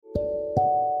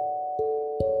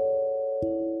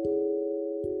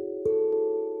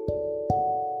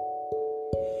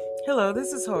Hello,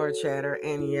 this is Hard Chatter,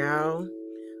 and y'all,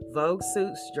 Vogue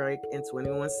suits Drake and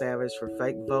 21 Savage for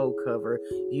fake Vogue cover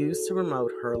used to promote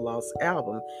her lost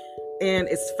album. And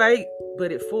it's fake,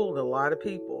 but it fooled a lot of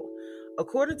people.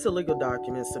 According to legal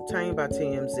documents obtained by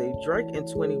TMZ, Drake and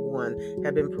 21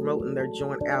 have been promoting their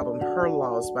joint album, Her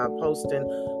Loss, by posting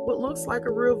what looks like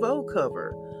a real Vogue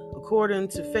cover. According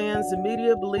to fans, the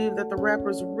media believe that the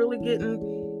rappers are really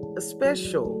getting a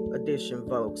special edition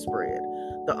Vogue spread.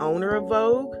 The owner of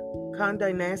Vogue,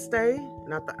 Condé Nast,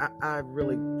 I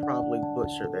really probably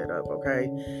butchered that up,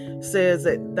 okay, says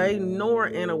that they nor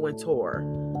Anna Wintour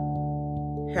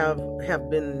have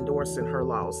been endorsing Her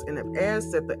Loss and have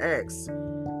asked that the acts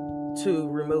to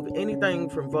remove anything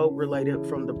from Vogue related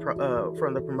from the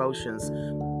promotions,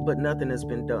 but nothing has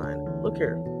been done. Look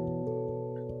here.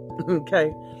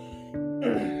 Okay.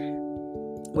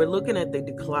 We're looking at the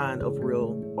decline of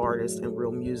real artists and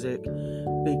real music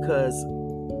because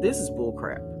this is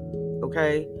bullcrap,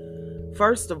 okay?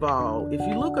 First of all, if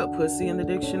you look up pussy in the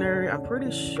dictionary, I'm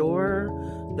pretty sure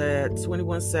that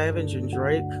 21 Savage and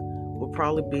Drake will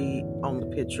probably be on the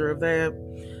picture of that.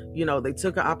 You know, they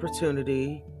took an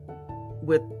opportunity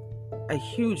with a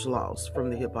huge loss from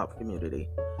the hip-hop community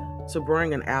to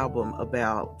bring an album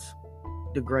about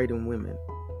degrading women.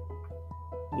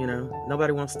 You know,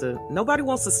 nobody wants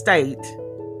to state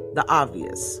the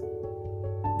obvious,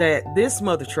 that this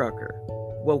mother trucker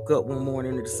woke up one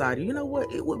morning and decided, you know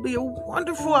what, it would be a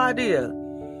wonderful idea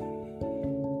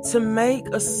to make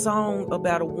a song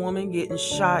about a woman getting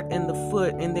shot in the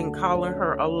foot and then calling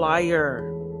her a liar.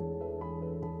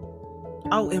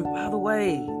 Oh, and by the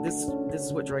way, this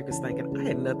is what Drake is thinking. I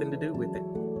had nothing to do with it,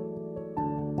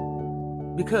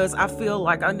 because I feel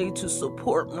like I need to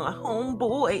support my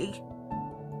homeboy.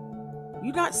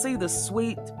 You not see the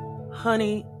sweet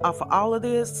honey off of all of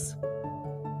this?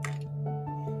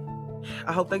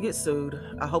 I hope they get sued.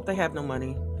 I hope they have no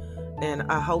money. And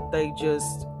I hope they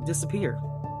just disappear.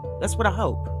 That's what I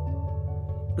hope.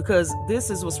 Because this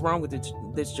is what's wrong with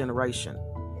this generation.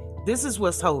 This is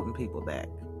what's holding people back.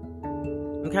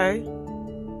 Okay?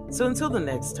 So until the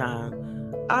next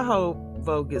time, I hope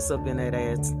Vogue gets up in that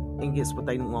ass and gets what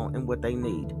they want and what they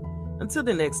need. Until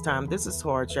the next time, this is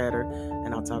Hard Chatter,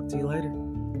 and I'll talk to you later.